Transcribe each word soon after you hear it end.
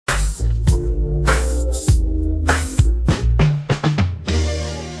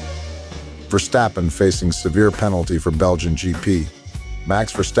Verstappen facing severe penalty for Belgian GP.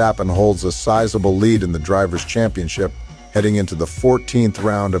 Max Verstappen holds a sizable lead in the Drivers' Championship, heading into the 14th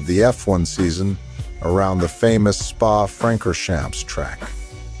round of the F1 season around the famous Spa-Francorchamps track.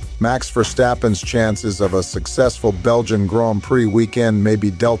 Max Verstappen's chances of a successful Belgian Grand Prix weekend may be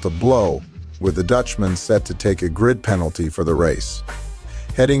dealt a blow, with the Dutchman set to take a grid penalty for the race.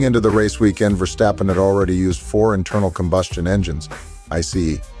 Heading into the race weekend, Verstappen had already used 4 internal combustion engines,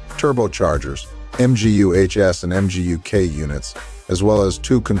 ICE, turbochargers, MGU-HS and MGU-K units, as well as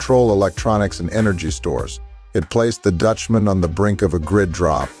 2 control electronics and energy stores. It placed the Dutchman on the brink of a grid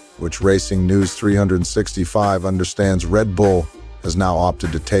drop, which Racing News 365 understands Red Bull has now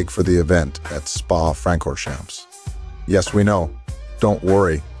opted to take for the event at Spa-Francorchamps. Yes, we know. Don't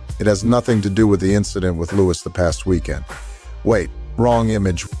worry. It has nothing to do with the incident with Lewis the past weekend. Wait, wrong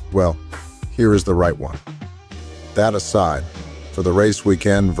image. Well, here is the right one. That aside, for the race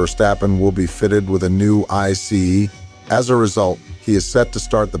weekend, Verstappen will be fitted with a new ICE. As a result, he is set to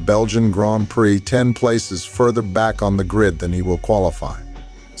start the Belgian Grand Prix 10 places further back on the grid than he will qualify.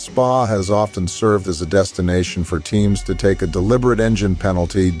 Spa has often served as a destination for teams to take a deliberate engine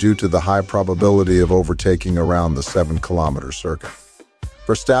penalty due to the high probability of overtaking around the 7-kilometer circuit.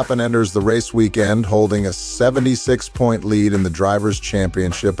 Verstappen enters the race weekend holding a 76-point lead in the Drivers'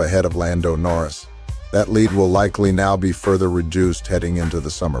 Championship ahead of Lando Norris. That lead will likely now be further reduced heading into the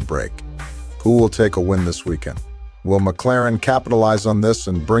summer break. Who will take a win this weekend? Will McLaren capitalize on this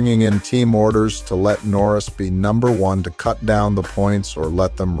and bringing in team orders to let Norris be number 1 to cut down the points or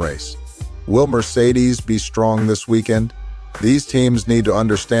let them race? Will Mercedes be strong this weekend? These teams need to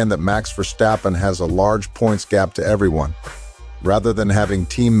understand that Max Verstappen has a large points gap to everyone. Rather than having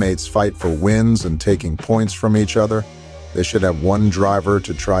teammates fight for wins and taking points from each other, they should have one driver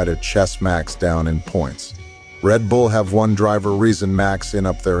to try to chess Max down in points. Red Bull have one driver reason Max in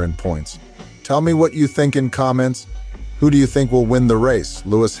up there in points. Tell me what you think in comments. Who do you think will win the race?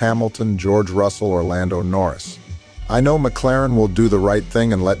 Lewis Hamilton, George Russell, or Lando Norris? I know McLaren will do the right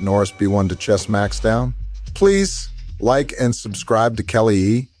thing and let Norris be one to chess Max down. Please like and subscribe to Kelly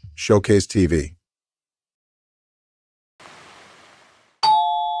E. Showcase TV.